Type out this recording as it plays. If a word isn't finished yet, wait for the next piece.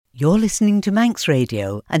You're listening to Manx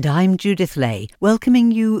Radio, and I'm Judith Lay,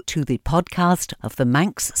 welcoming you to the podcast of the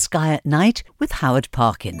Manx Sky at Night with Howard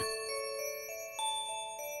Parkin.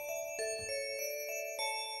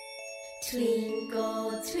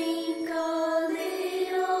 Twinkle, twinkle,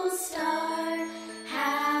 little star,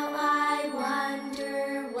 how I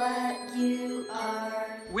wonder what you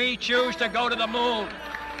are. We choose to go to the moon.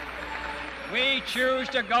 We choose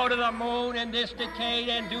to go to the moon in this decade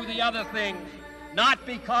and do the other things. Not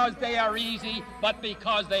because they are easy, but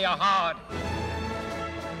because they are hard.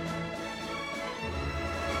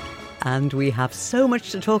 And we have so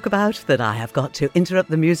much to talk about that I have got to interrupt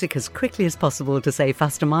the music as quickly as possible to say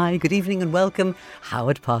Faster Mai, good evening and welcome,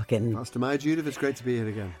 Howard Parkin. Faster Mai, Judith, it's great to be here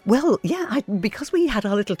again. Well, yeah, because we had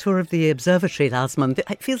our little tour of the observatory last month,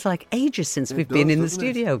 it feels like ages since we've been in the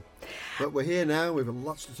studio. But we're here now, we've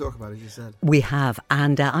lots to talk about, as you said. We have,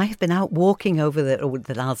 and I have been out walking over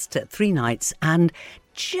the last 3 nights and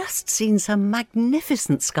just seen some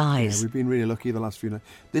magnificent skies. Yeah, we've been really lucky the last few nights.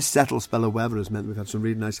 This settled spell of weather has meant we've had some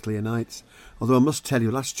really nice clear nights. Although I must tell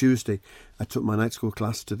you, last Tuesday I took my night school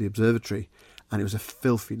class to the observatory and it was a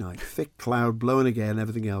filthy night. Thick cloud, blowing a gale and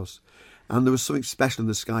everything else. And there was something special in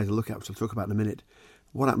the sky to look at, which I'll talk about in a minute.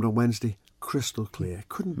 What happened on Wednesday? Crystal clear.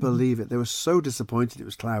 Couldn't believe it. They were so disappointed it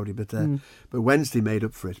was cloudy, but Wednesday made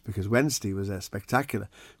up for it, because Wednesday was spectacular.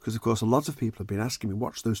 Because, of course, a lot of people have been asking me,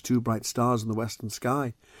 watch those 2 bright stars in the western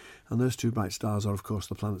sky. And those 2 bright stars are, of course,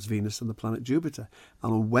 the planets Venus and the planet Jupiter.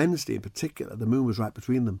 And on Wednesday in particular, the moon was right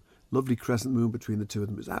between them. Lovely crescent moon between the two of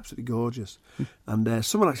them. It was absolutely gorgeous. And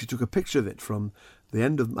someone actually took a picture of it from the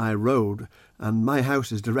end of my road, and my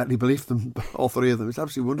house is directly beneath them, all 3 of them. It's an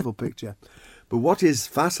absolutely wonderful picture. But what is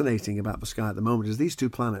fascinating about the sky at the moment is these 2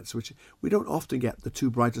 planets, which we don't often get the 2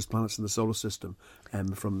 brightest planets in the solar system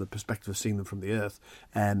from the perspective of seeing them from the Earth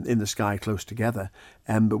in the sky close together.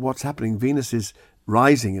 But what's happening, Venus is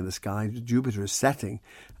rising in the sky, Jupiter is setting,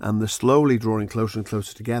 and they're slowly drawing closer and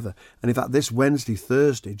closer together. And in fact, this Wednesday,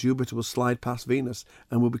 Thursday, Jupiter will slide past Venus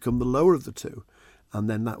and will become the lower of the 2. And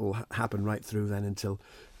then that will happen right through then until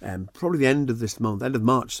probably the end of this month, end of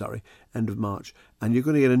March. And you're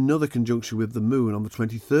going to get another conjunction with the moon on the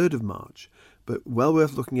 23rd of March. But well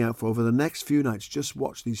worth looking out for over the next few nights. Just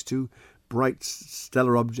watch these 2 bright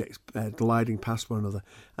stellar objects gliding past one another.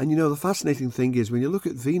 And you know, the fascinating thing is when you look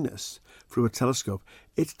at Venus through a telescope,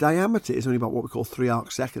 its diameter is only about what we call 3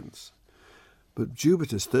 arc seconds. But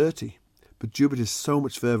Jupiter's 30. But Jupiter is so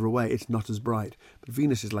much further away, it's not as bright. But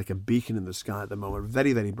Venus is like a beacon in the sky at the moment,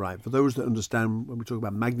 very, very bright. For those that understand when we talk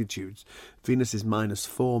about magnitudes, Venus is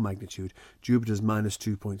 -4 magnitude, Jupiter's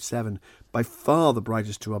 -2.7. By far the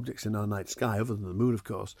brightest 2 objects in our night sky, other than the moon, of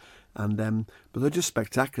course. And but they're just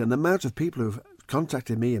spectacular. And the amount of people who've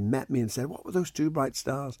contacted me and met me and said, what were those 2 bright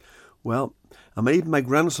stars? Well, and even my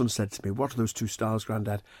grandson said to me, what are those 2 stars,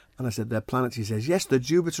 Grandad? And I said, they're planets. He says, yes, they're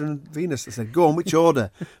Jupiter and Venus. I said, go on, which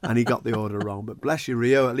order? And he got the order wrong. But bless you,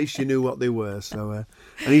 Rio, at least you knew what they were. So, and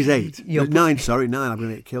he's 8. 9, I'm going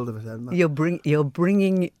to get killed if I said that. You're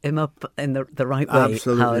bringing him up in the right way,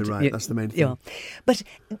 Absolutely Howard. right. That's the main thing. Yeah. But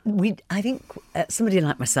I think somebody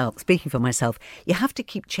like myself, speaking for myself, you have to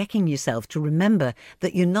keep checking yourself to remember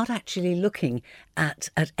that you're not actually looking at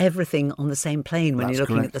everything on the same plane when you're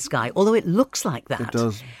looking at the sky. Although it looks like that. It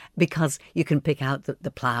does. Because you can pick out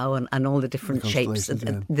the plough and all the different shapes.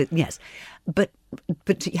 Yes. But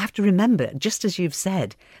you have to remember, just as you've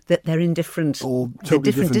said, that they're in different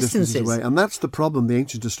distances away. And that's the problem the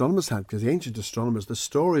ancient astronomers had, because the ancient astronomers, the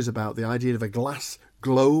stories about the idea of a glass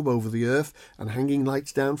globe over the Earth and hanging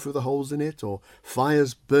lights down through the holes in it, or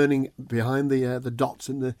fires burning behind the dots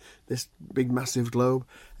in this big massive globe,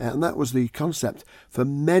 and that was the concept for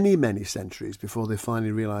many, many centuries before they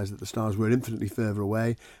finally realised that the stars were infinitely further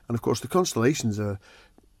away. And of course the constellations are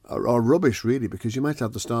rubbish, really, because you might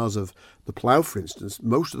have the stars of the Plough, for instance.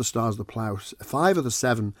 Most of the stars of the Plough, 5 of the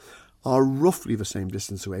 7 are roughly the same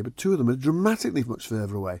distance away, but 2 of them are dramatically much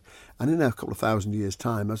further away. And in a couple of thousand years'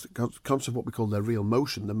 time, as a consequence of what we call their real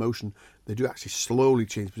motion, they do actually slowly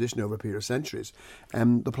change position over a period of centuries.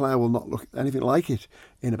 The Plough will not look anything like it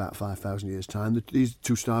in about 5,000 years' time. These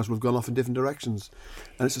 2 stars will have gone off in different directions.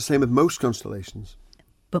 And it's the same with most constellations.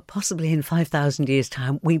 But possibly in 5,000 years'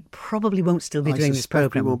 time, we probably won't still be doing this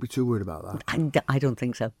programme. We won't be too worried about that. I don't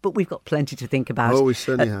think so. But we've got plenty to think about. Oh, we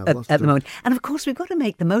certainly have. At the moment. And of course, we've got to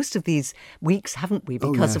make the most of these weeks, haven't we?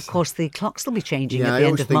 Because, of course, the clocks will be changing at the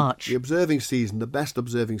end of March. The observing season, the best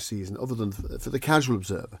observing season, other than for the casual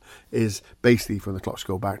observer, is basically when the clocks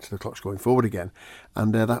go back to the clocks going forward again.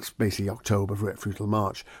 And that's basically October through till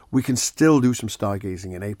March. We can still do some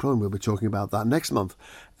stargazing in April, and we'll be talking about that next month.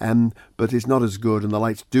 But it's not as good, and the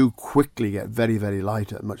light nights do quickly get very, very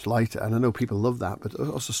much lighter. And I know people love that, but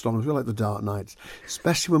us astronomers, we like the dark nights,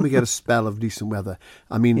 especially when we get a spell of decent weather.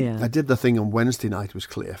 I mean, I did the thing on Wednesday night, it was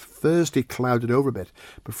clear. Thursday clouded over a bit,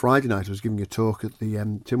 but Friday night I was giving a talk at the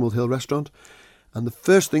Tynwald Hill restaurant. And the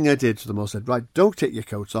first thing I did to them all said, right, don't take your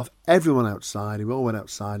coats off. Everyone outside. We all went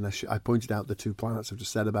outside, and I pointed out the 2 planets I've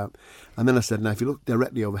just said about. And then I said, now, if you look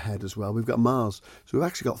directly overhead as well, we've got Mars. So we've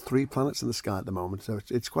actually got 3 planets in the sky at the moment. So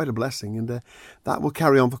it's quite a blessing. And that will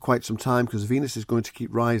carry on for quite some time because Venus is going to keep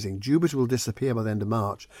rising. Jupiter will disappear by the end of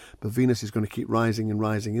March, but Venus is going to keep rising and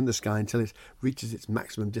rising in the sky until it reaches its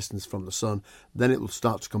maximum distance from the Sun. Then it will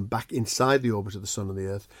start to come back inside the orbit of the Sun and the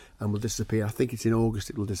Earth and will disappear. I think it's in August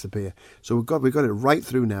it will disappear. So we've got it right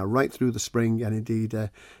through now, right through the spring, and indeed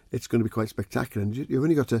it's going to be quite spectacular. And you've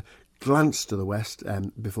only got to glance to the west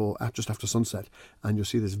just after sunset, and you'll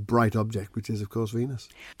see this bright object, which is, of course, Venus.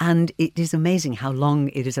 And it is amazing how long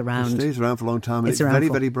it is around. It stays around for a long time, and it's very,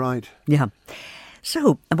 very bright. Yeah.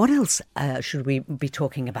 So, what else should we be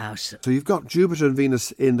talking about? So you've got Jupiter and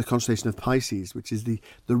Venus in the constellation of Pisces, which is the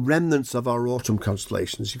remnants of our autumn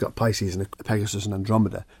constellations. You've got Pisces and Pegasus and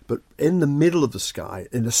Andromeda. But in the middle of the sky,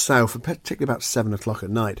 in the south, particularly about 7 o'clock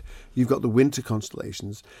at night, you've got the winter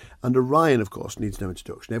constellations. And Orion, of course, needs no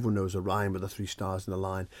introduction. Everyone knows Orion with the 3 stars in a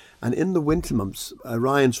line. And in the winter months,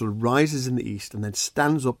 Orion sort of rises in the east and then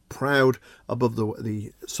stands up proud above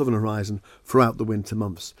the southern horizon throughout the winter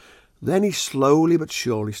months. Then he slowly but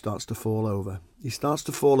surely starts to fall over. He starts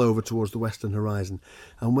to fall over towards the western horizon.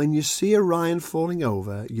 And when you see Orion falling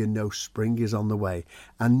over, you know spring is on the way.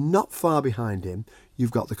 And not far behind him, you've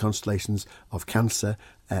got the constellations of Cancer,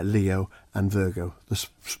 Leo and Virgo, the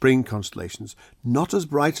spring constellations. Not as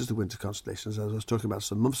bright as the winter constellations, as I was talking about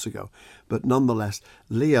some months ago, but nonetheless,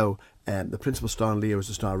 Leo, the principal star in Leo is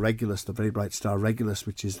the star Regulus, the very bright star Regulus,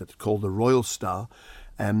 which is called the royal star.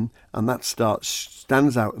 And that star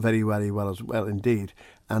stands out very, very well as well indeed.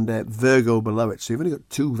 And Virgo below it. So you've only got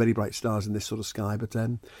 2 very bright stars in this sort of sky. But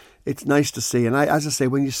it's nice to see. And as I say,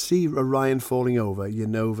 when you see Orion falling over, you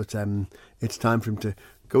know that it's time for him to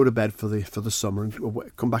go to bed for the summer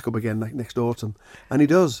and come back up again next autumn. And he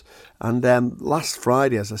does. And last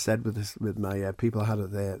Friday, as I said with my people I had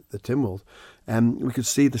at the Tynwald, we could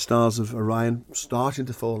see the stars of Orion starting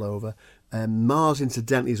to fall over. Mars,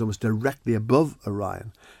 incidentally, is almost directly above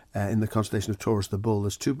Orion in the constellation of Taurus the Bull.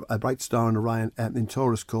 There's a bright star in Orion in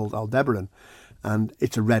Taurus called Aldebaran, and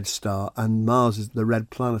it's a red star, and Mars is the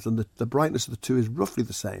red planet, and the brightness of the 2 is roughly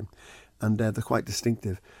the same, and they're quite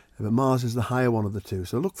distinctive. But Mars is the higher one of the 2.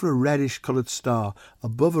 So look for a reddish-coloured star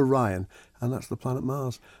above Orion, and that's the planet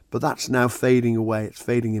Mars. But that's now fading away. It's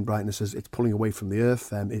fading in brightness as it's pulling away from the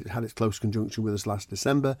Earth. It had its close conjunction with us last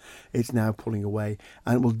December. It's now pulling away,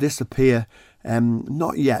 and it will disappear,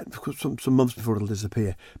 not yet, some months before it'll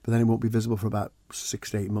disappear, but then it won't be visible for about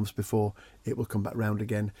 6 to 8 months before it will come back round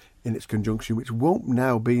again in its conjunction, which won't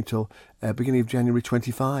now be until beginning of January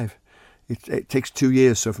 25. It takes 2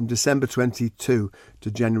 years, so from December 22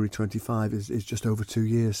 to January 25 is just over 2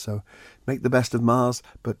 years. So make the best of Mars,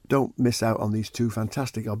 but don't miss out on these 2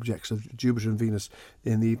 fantastic objects of Jupiter and Venus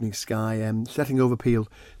in the evening sky, setting over Peel.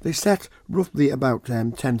 They set roughly about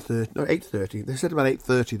 8:30. They set about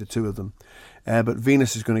 8:30, the 2 of them. But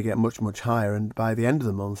Venus is going to get much, much higher, and by the end of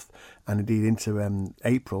the month, and indeed into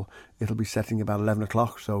April, it'll be setting about 11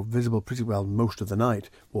 o'clock, so visible pretty well most of the night,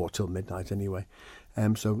 or till midnight anyway.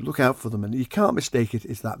 So look out for them, and you can't mistake it.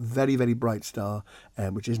 It's that very, very bright star,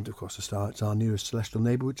 which isn't, of course, a star. It's our nearest celestial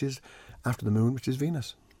neighbour, which is after the moon, which is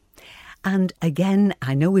Venus. And again,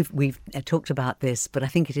 I know we've talked about this, but I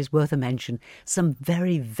think it is worth a mention. Some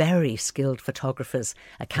very, very skilled photographers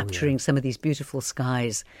are capturing some of these beautiful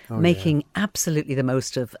skies, making absolutely the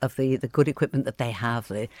most of the good equipment that they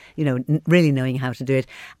have, really knowing how to do it.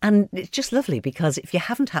 And it's just lovely because if you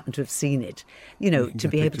haven't happened to have seen it, to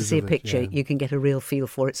be able to see a picture, you can get a real feel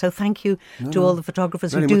for it. So thank you to all the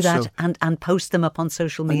photographers who do that and post them up on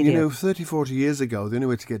social media. And 30, 40 years ago, the only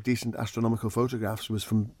way to get decent astronomical photographs was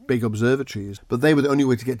from big observatories, but they were the only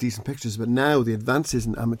way to get decent pictures. But now the advances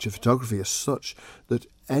in amateur photography are such that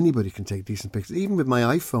anybody can take decent pictures. Even with my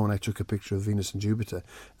iPhone, I took a picture of Venus and Jupiter,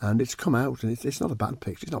 and it's come out, and it's not a bad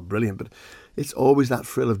picture. It's not brilliant, but it's always that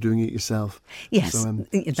thrill of doing it yourself. Yes.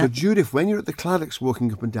 So Judith, when you're at the Claddocks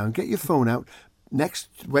walking up and down, get your phone out next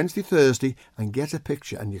Wednesday, Thursday, and get a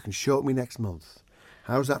picture, and you can show it me next month.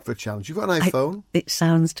 How's that for a challenge? You've got an iPhone. It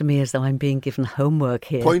sounds to me as though I'm being given homework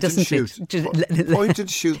here. Point and shoot. Point and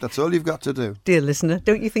shoot. That's all you've got to do. Dear listener,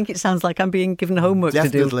 don't you think it sounds like I'm being given homework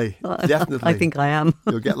Definitely. to do? Definitely. I think I am.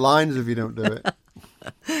 You'll get lines if you don't do it.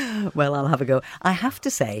 Well, I'll have a go. I have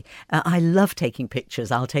to say, I love taking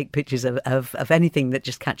pictures. I'll take pictures of anything that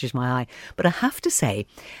just catches my eye. But I have to say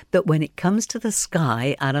that when it comes to the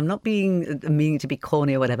sky, and I'm not meaning to be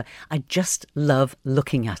corny or whatever, I just love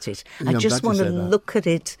looking at it. I just want to look at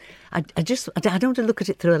it. I don't want to look at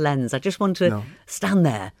it through a lens. I just want to stand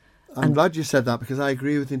there. I'm glad you said that, because I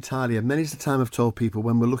agree with entirely. Many's the time I've told people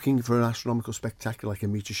when we're looking for an astronomical spectacular like a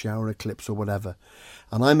meteor shower, eclipse or whatever,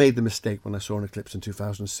 and I made the mistake when I saw an eclipse in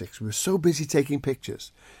 2006. We were so busy taking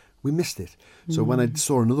pictures, we missed it. So when I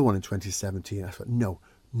saw another one in 2017, I thought,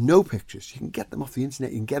 no pictures. You can get them off the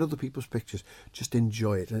internet. You can get other people's pictures. Just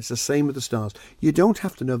enjoy it. And it's the same with the stars. You don't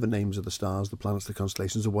have to know the names of the stars, the planets, the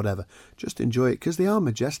constellations or whatever. Just enjoy it, because they are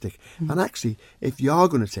majestic. And actually, if you are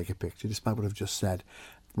going to take a picture, despite what I've just said,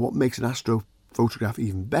 what makes an astro photograph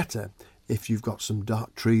even better, if you've got some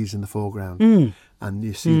dark trees in the foreground and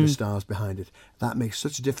you see the stars behind it, that makes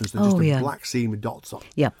such a difference than just a black scene with dots on.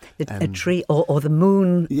 Yeah, a tree or the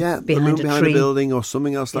moon behind the moon a behind tree. a building or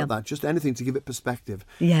something else like that. Just anything to give it perspective.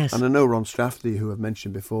 Yes. And I know Ron Strafty, who I've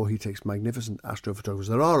mentioned before, he takes magnificent astrophotographers.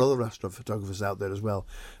 There are other astrophotographers out there as well,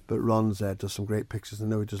 but Ron's does some great pictures. I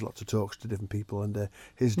know he does lots of talks to different people, and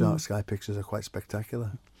his dark sky pictures are quite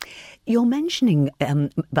spectacular. You're mentioning,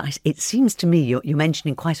 but it seems to me you're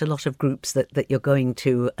mentioning quite a lot of groups that you're going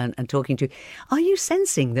to and talking to. Are you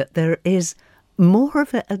sensing that there is more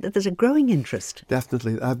of there's a growing interest?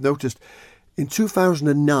 Definitely. I've noticed in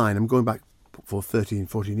 2009, I'm going back for 13,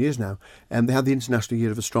 14 years now, and they had the International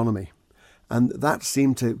Year of Astronomy. And that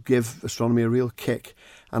seemed to give astronomy a real kick.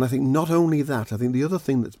 And I think not only that, I think the other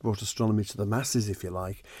thing that's brought astronomy to the masses, if you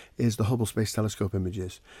like, is the Hubble Space Telescope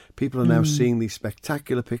images. People are now seeing these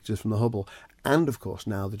spectacular pictures from the Hubble. And, of course,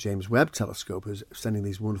 now the James Webb Telescope is sending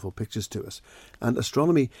these wonderful pictures to us. And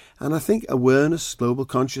astronomy, and I think awareness, global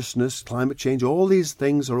consciousness, climate change, all these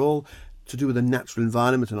things are all to do with the natural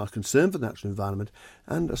environment and our concern for the natural environment,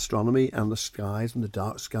 and astronomy and the skies and the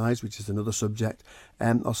dark skies, which is another subject,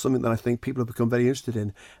 are something that I think people have become very interested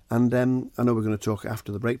in. And I know we're going to talk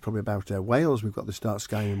after the break probably about Wales. We've got this dark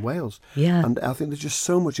sky in Wales. Yeah. And I think there's just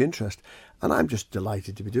so much interest, and I'm just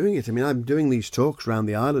delighted to be doing it. I mean, I'm doing these talks around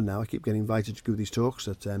the island now. I keep getting invited to do these talks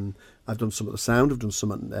at, I've done some at the Sound, I've done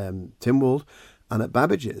some at Tynwald, and at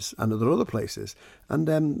Babbage's, and there are other places.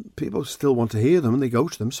 And people still want to hear them, and they go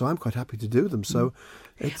to them, so I'm quite happy to do them. So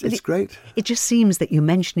it's great. It just seems that you're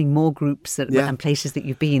mentioning more groups and places that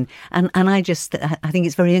you've been, and I think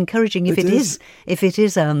it's very encouraging if it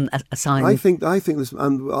is a sign. I think this,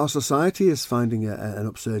 and our society is finding an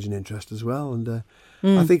upsurge in interest as well. And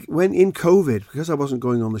I think when in COVID, because I wasn't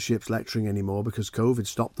going on the ships lecturing anymore because COVID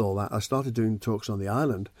stopped all that, I started doing talks on the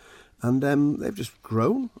island. And they've just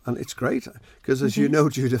grown, and it's great. Because as you know,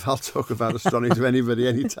 Judith, I'll talk about astronomy to anybody,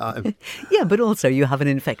 anytime. Yeah, but also you have an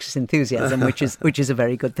infectious enthusiasm, which is a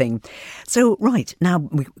very good thing. So, right, now,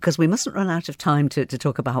 because we mustn't run out of time to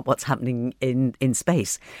talk about what's happening in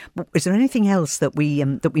space, is there anything else that we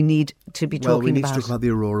need to be talking about? Well, we need to talk about the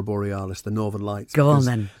Aurora Borealis, the Northern Lights. Go on,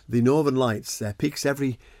 then. The Northern Lights peaks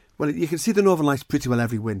every... Well, you can see the Northern Lights pretty well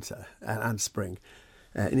every winter and spring,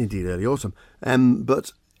 and indeed early autumn.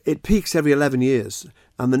 But... it peaks every 11 years,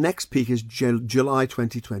 and the next peak is July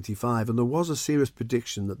 2025, and there was a serious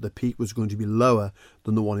prediction that the peak was going to be lower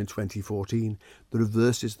than the one in 2014. The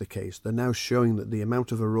reverse is the case. They're now showing that the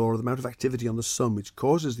amount of aurora, the amount of activity on the sun which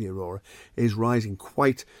causes the aurora, is rising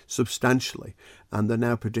quite substantially, and they're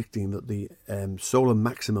now predicting that the solar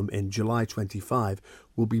maximum in July 25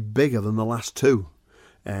 will be bigger than the last two.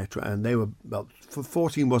 And they were, well,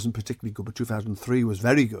 14 wasn't particularly good, but 2003 was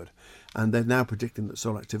very good. And they're now predicting that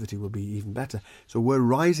solar activity will be even better. So we're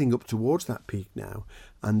rising up towards that peak now.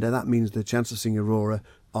 And that means the chances of seeing aurora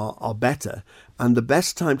are better. And the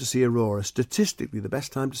best time to see aurora, statistically, the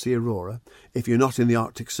best time to see aurora, if you're not in the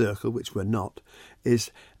Arctic Circle, which we're not,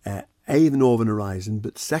 is the northern horizon,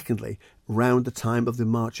 but secondly, round the time of the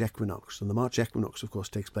March equinox. And the March equinox, of course,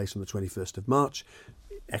 takes place on the 21st of March.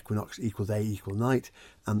 Equinox equal day equal night,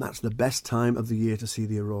 and that's the best time of the year to see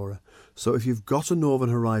the aurora. So if you've got a northern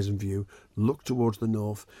horizon view, look towards the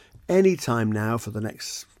north any time now for the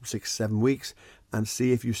next 6-7 weeks and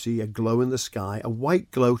see if you see a glow in the sky, a white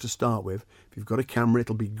glow to start with. If you've got a camera,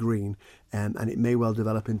 it'll be green, and it may well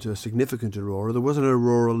develop into a significant aurora. There was an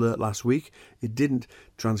aurora alert last week. It didn't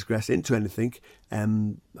transgress into anything. I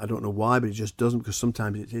don't know why, but it just doesn't, because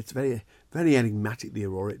sometimes it's very, very enigmatic, the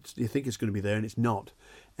aurora. You think it's going to be there, and it's not.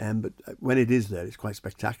 But when it is there, it's quite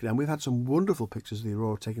spectacular. And we've had some wonderful pictures of the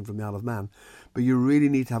aurora taken from the Isle of Man. But you really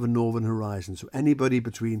need to have a northern horizon. So anybody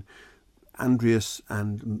between Andreas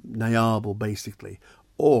and Nyarbel, basically,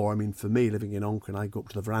 Or, I mean, for me, living in Onchan, I go up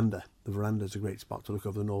to the veranda. The veranda is a great spot to look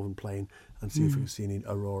over the Northern Plain and see if we can see any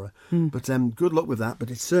aurora. But good luck with that.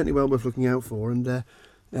 But it's certainly well worth looking out for. And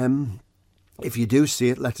if you do see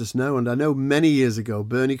it, let us know. And I know many years ago,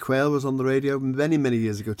 Bernie Quayle was on the radio, many, many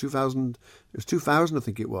years ago, 2000, I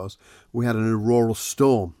think it was, we had an auroral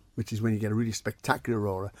storm, which is when you get a really spectacular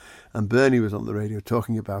aurora. And Bernie was on the radio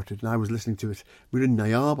talking about it, and I was listening to it. We were in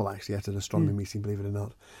Nyarble, actually, at an astronomy meeting, believe it or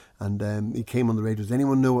not. And he came on the radio, does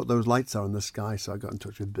anyone know what those lights are in the sky? So I got in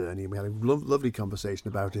touch with Bernie, and we had a lovely conversation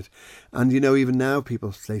about it. And, even now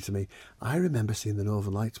people say to me, I remember seeing the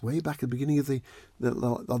Northern Lights way back at the beginning of this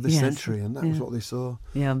century, and that was what they saw.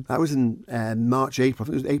 Yeah. That was in March, April.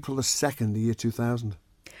 I think it was April the 2nd, the year 2000.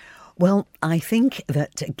 Well, I think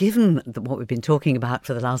that given what we've been talking about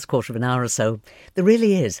for the last quarter of an hour or so, there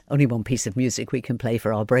really is only one piece of music we can play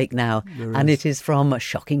for our break now, and it is from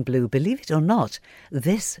Shocking Blue. Believe it or not,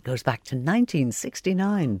 this goes back to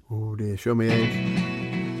 1969. Oh dear, show me age.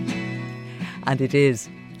 And it is,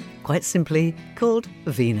 quite simply, called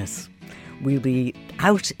Venus. We'll be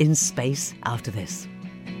out in space after this.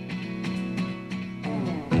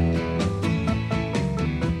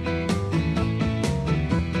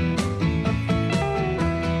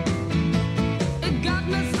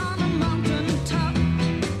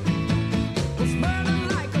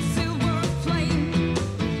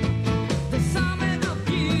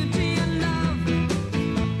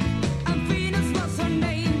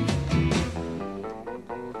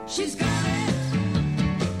 She's got it.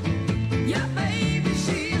 Yeah, baby,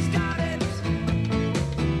 she's got it.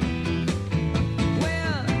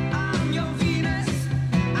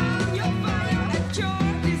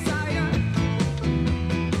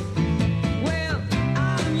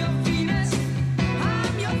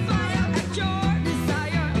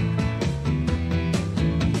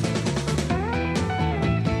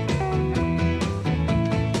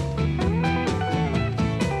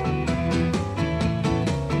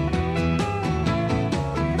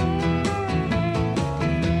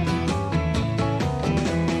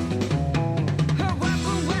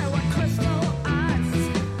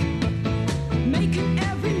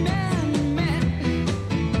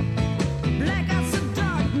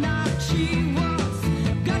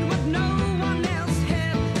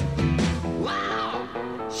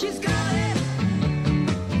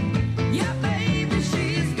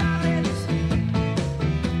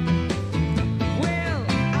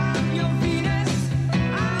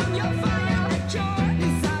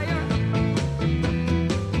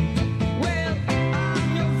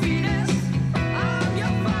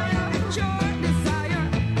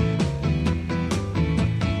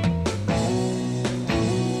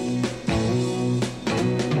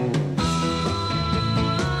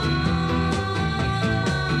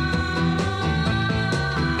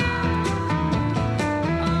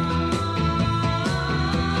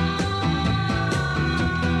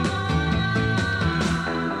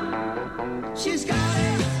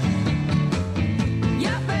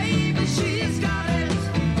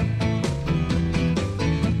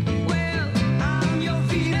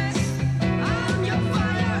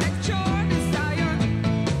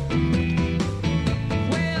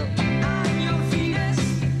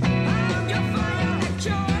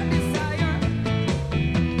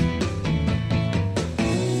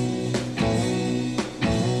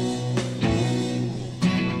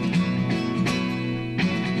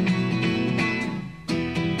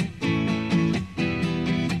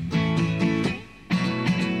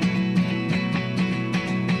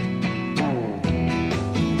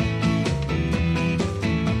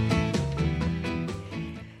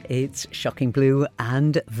 It's Shocking Blue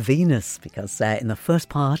and Venus, because in the first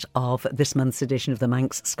part of this month's edition of the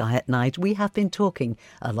Manx Sky at Night, we have been talking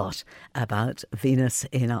a lot about Venus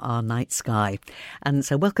in our night sky. And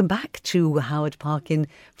so welcome back to Howard Parkin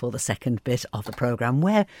for the second bit of the programme,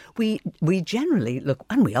 where we generally look,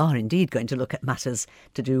 and we are indeed going to look at matters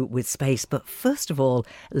to do with space. But first of all,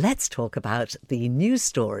 let's talk about the news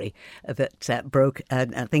story that broke, I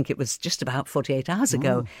think it was just about 48 hours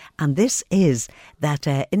ago. And this is that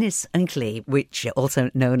Innis Unckley, which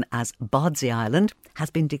also known as Bardsey Island, has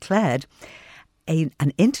been declared an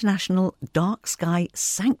international dark sky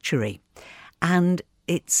sanctuary. And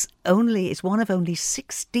it's one of only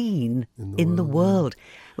 16 in the world,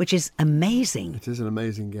 which is amazing. It is an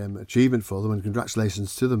amazing achievement for them, and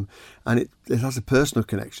congratulations to them. And it has a personal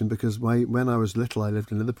connection, because when I was little, I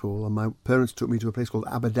lived in Liverpool, and my parents took me to a place called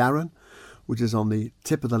Aberdaron, which is on the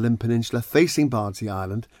tip of the Llyn Peninsula, facing Bardsey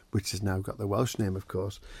Island, which has now got the Welsh name, of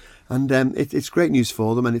course. And it's great news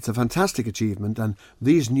for them, and it's a fantastic achievement. And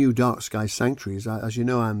these new dark sky sanctuaries, as you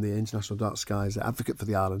know, I'm the International Dark Skies advocate for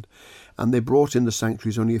the island, and they brought in the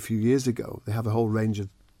sanctuaries only a few years ago. They have a whole range of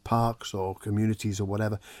parks or communities or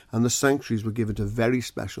whatever, and the sanctuaries were given to very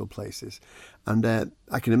special places. And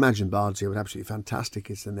I can imagine Bardsey was absolutely fantastic.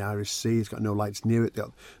 It's in the Irish Sea, it's got no lights near it.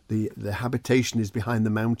 The habitation is behind the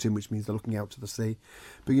mountain, which means they're looking out to the sea.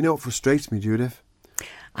 But you know what frustrates me, Judith?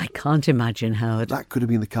 I can't imagine, Howard. That could have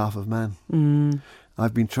been the Calf of Man.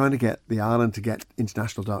 I've been trying to get the island to get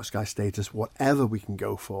international dark sky status, whatever we can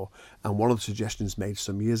go for. And one of the suggestions made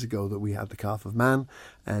some years ago that we had the Calf of Man,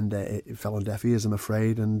 and it fell on deaf ears, I'm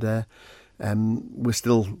afraid. And we're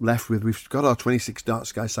still left with, we've got our 26 dark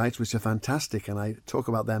sky sites, which are fantastic, and I talk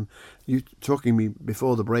about them. You talking me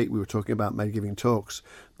before the break, we were talking about me giving talks.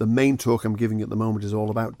 The main talk I'm giving at the moment is all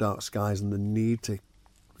about dark skies and the need to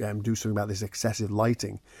do something about this excessive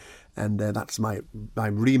lighting. And that's my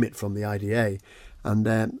remit from the IDA.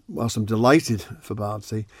 And whilst I'm delighted for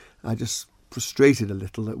Bardsey, I just frustrated a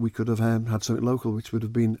little that we could have had something local, which would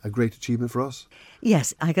have been a great achievement for us.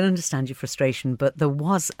 Yes, I can understand your frustration, but there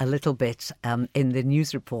was a little bit in the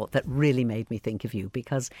news report that really made me think of you,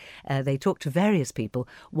 because they talked to various people.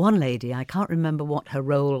 One lady, I can't remember what her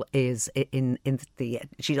role is in the.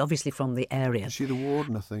 She's obviously from the area. Is she the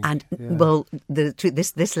warden, I think? And yeah. well,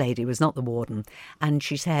 this lady was not the warden, and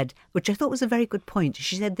she said, which I thought was a very good point.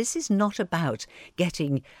 She said, this is not about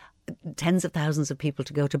getting tens of thousands of people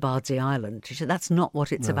to go to Bardsey Island. She said that's not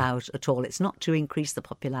what it's about at all. It's not to increase the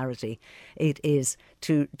popularity. It is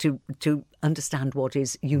to understand what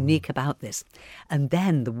is unique about this. And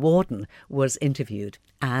then the warden was interviewed,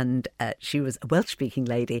 and she was a Welsh-speaking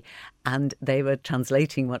lady, and they were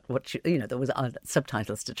translating what she, there was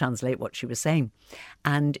subtitles to translate what she was saying.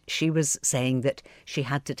 And she was saying that she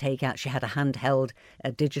had to take out, she had a handheld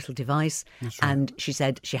digital device, and she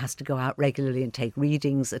said she has to go out regularly and take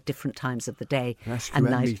readings at different times of the day and SQM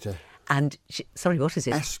night. meter. And sorry, what is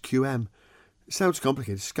it? SQM. It sounds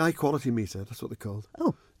complicated. Sky quality meter. That's what they're called.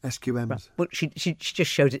 Oh. SQMs. Right. Well, she just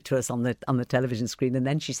showed it to us on the television screen, and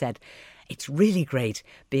then she said, it's really great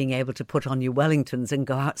being able to put on your Wellingtons and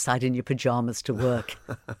go outside in your pyjamas to work.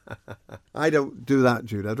 I don't do that,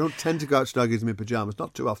 Jude. I don't tend to go out stargazing in my pyjamas,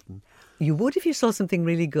 not too often. You would if you saw something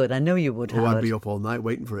really good. I know you would, Howard. I'd be up all night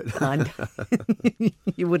waiting for it. And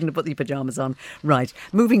you wouldn't have put your pyjamas on. Right.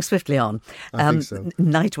 Moving swiftly on. I think so.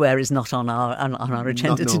 Nightwear is not on our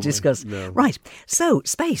agenda to discuss. No. Right. So,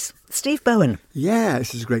 space. Steve Bowen. Yeah,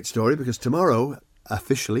 this is a great story because tomorrow,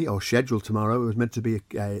 officially, or scheduled tomorrow, it was meant to be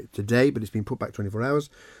today, but it's been put back 24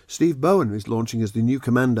 hours. Steve Bowen is launching as the new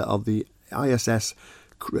commander of the ISS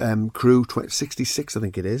Crew 66, I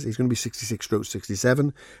think it is. He's going to be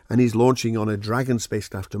 66/67, and he's launching on a Dragon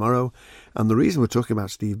spacecraft tomorrow. And the reason we're talking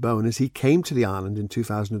about Steve Bowen is he came to the island in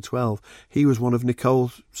 2012. He was one of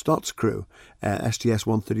Nicole Stott's crew,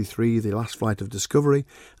 STS-133, the last flight of Discovery,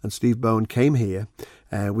 and Steve Bowen came here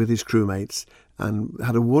with his crewmates and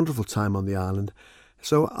had a wonderful time on the island.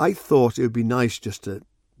 So I thought it would be nice just to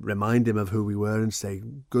remind him of who we were and say,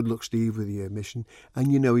 good luck, Steve, with your mission. And,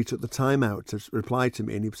 he took the time out to reply to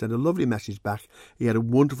me, and he sent a lovely message back. He had a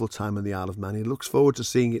wonderful time on the Isle of Man. He looks forward to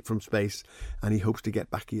seeing it from space, and he hopes to get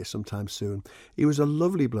back here sometime soon. He was a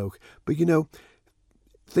lovely bloke. But,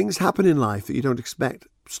 things happen in life that you don't expect.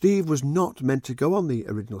 Steve was not meant to go on the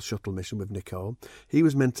original shuttle mission with Nicole. He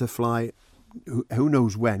was meant to fly who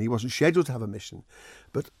knows when. He wasn't scheduled to have a mission.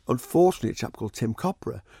 But unfortunately, a chap called Tim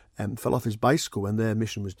Copra fell off his bicycle when their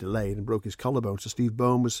mission was delayed and broke his collarbone. So Steve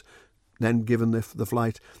Bowen was then given the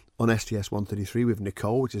flight on STS-133 with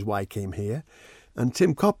Nicole, which is why he came here. And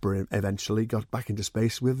Tim Copra eventually got back into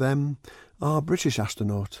space with our British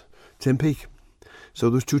astronaut, Tim Peake. So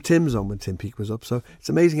there was two Tims on when Tim Peake was up. So it's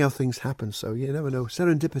amazing how things happen. So you never know.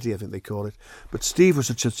 Serendipity, I think they call it. But Steve was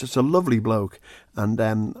such a lovely bloke. And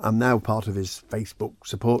I'm now part of his Facebook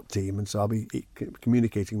support team. And so I'll be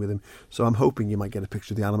communicating with him. So I'm hoping you might get a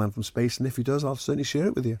picture of the Isle of Man from space. And if he does, I'll certainly share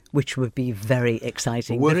it with you. Which would be very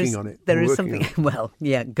exciting. We're working on it. There is something. Well,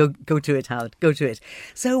 yeah, go to it, Howard. Go to it.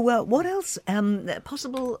 So what else?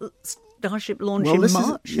 Possible Starship launch in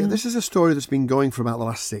March? This is a story that's been going for about the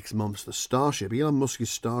last 6 months. The Starship, Elon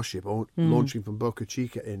Musk's Starship, launching from Boca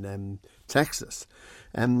Chica in Texas.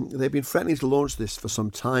 They've been threatening to launch this for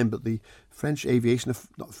some time, but the French aviation,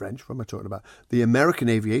 not French, what am I talking about? The American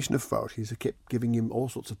aviation authorities have kept giving him all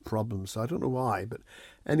sorts of problems. So I don't know why, but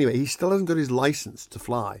anyway, he still hasn't got his license to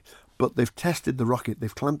fly. But they've tested the rocket,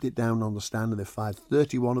 they've clamped it down on the stand, and they've fired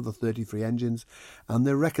 31 of the 33 engines, and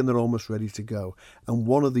they reckon they're almost ready to go. And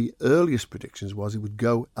one of the earliest predictions was it would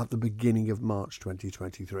go at the beginning of March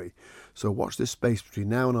 2023. So watch this space between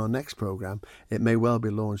now and our next programme. It may well be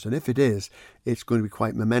launched, and if it is, it's going to be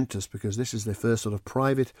quite momentous, because this is the first sort of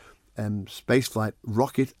private spaceflight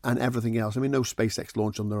rocket and everything else. I mean, no SpaceX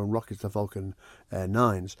launched on their own rockets, the Falcon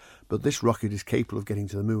 9s, but this rocket is capable of getting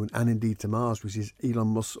to the moon and indeed to Mars, which is Elon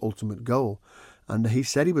Musk's ultimate goal. And he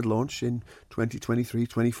said he would launch in 2023,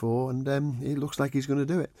 24, and it looks like he's going to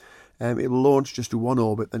do it. It will launch just to one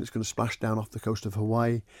orbit, then it's going to splash down off the coast of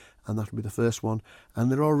Hawaii, and that will be the first one. And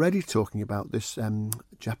they're already talking about this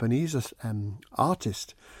Japanese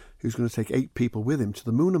artist who's going to take 8 people with him to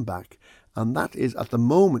the moon and back. And that is at the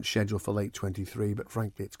moment scheduled for late 23, but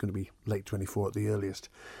frankly it's going to be late 24 at the earliest.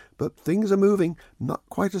 But things are moving, not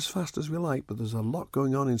quite as fast as we like, but there's a lot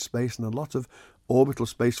going on in space, and a lot of orbital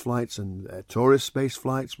space flights and tourist space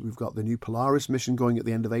flights. We've got the new Polaris mission going at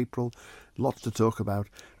the end of April. Lots to talk about,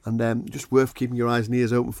 and just worth keeping your eyes and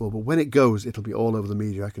ears open for. But when it goes, it'll be all over the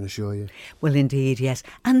media, I can assure you. Well, indeed, yes.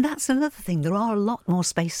 And that's another thing. There are a lot more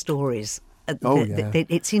space stories.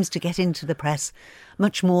 It seems to get into the press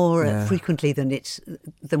much more frequently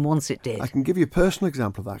than once it did. I can give you a personal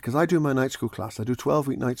example of that, because I do my night school class. I do a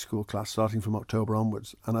 12-week night school class starting from October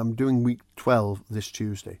onwards, and I'm doing week 12 this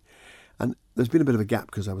Tuesday. And there's been a bit of a gap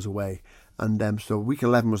because I was away. And so week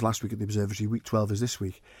 11 was last week at the observatory, week 12 is this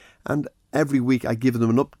week. And every week I give them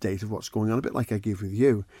an update of what's going on, a bit like I give with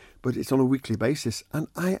you, but it's on a weekly basis. And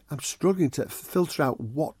I am struggling to filter out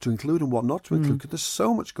what to include and what not to include, because there's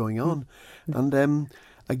so much going on. And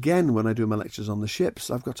again, when I do my lectures on the ships,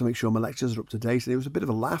 I've got to make sure my lectures are up to date. And it was a bit of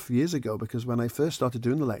a laugh years ago, because when I first started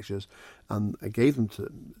doing the lectures and I gave them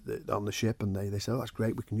on the ship, and they said, oh, that's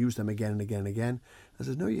great, we can use them again and again and again. I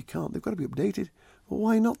said, no, you can't. They've got to be updated. Well,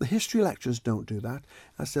 why not? The history lectures don't do that.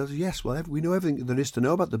 I said, yes, well, we know everything there is to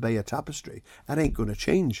know about the Bayer Tapestry. That ain't going to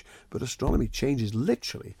change. But astronomy changes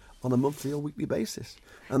literally on a monthly or weekly basis.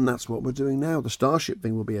 And that's what we're doing now. The Starship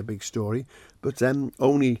thing will be a big story. But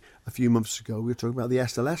only a few months ago, we were talking about the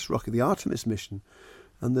SLS rocket, the Artemis mission.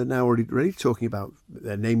 And they're now already talking about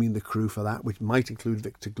naming the crew for that, which might include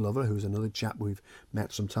Victor Glover, who's another chap we've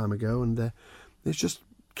met some time ago. And it's just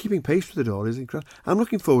keeping pace with it all is incredible. I'm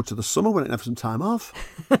looking forward to the summer when I can have some time off.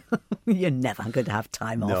 You're never going to have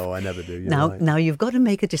time off. No, I never do. Now you've got to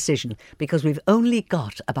make a decision, because we've only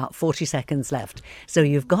got about 40 seconds left. So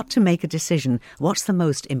you've got to make a decision. What's the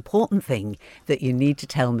most important thing that you need to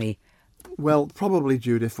tell me? Well, probably,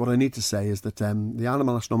 Judith, what I need to say is that the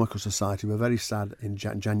Animal Astronomical Society were very sad in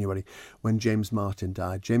January when James Martin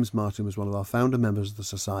died. James Martin was one of our founder members of the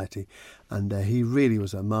Society, and he really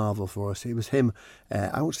was a marvel for us. It was him,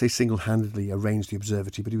 I won't say single-handedly arranged the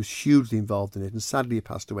observatory, but he was hugely involved in it, and sadly he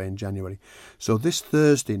passed away in January. So this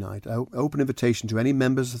Thursday night, open invitation to any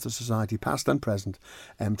members of the Society, past and present,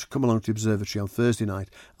 to come along to the observatory on Thursday night.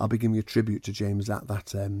 I'll be giving a tribute to James at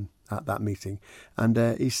that meeting, and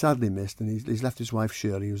he's sadly missed, and he's left his wife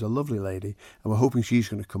Shirley, who's a lovely lady, and we're hoping she's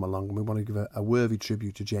going to come along, and we want to give a worthy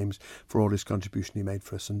tribute to James for all his contribution he made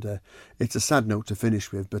for us. And it's a sad note to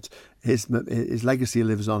finish with, but his legacy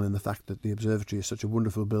lives on in the fact that the observatory is such a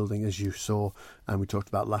wonderful building, as you saw and we talked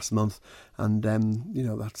about last month, and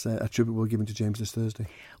that's a tribute we're giving to James this Thursday.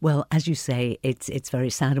 Well, as you say, it's very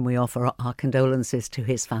sad, and we offer our condolences to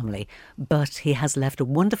his family, but he has left a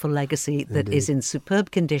wonderful legacy that is in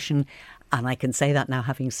superb condition. And I can say that now,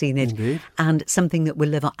 having seen it. Indeed. And something that will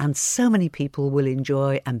live on, and so many people will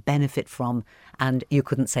enjoy and benefit from. And you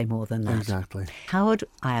couldn't say more than that. Exactly. Howard,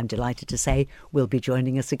 I am delighted to say, will be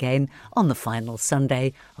joining us again on the final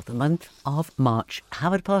Sunday of the month of March.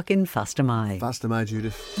 Howard Parkin, Fastyr Mie. Fastyr Mie,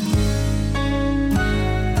 Judith.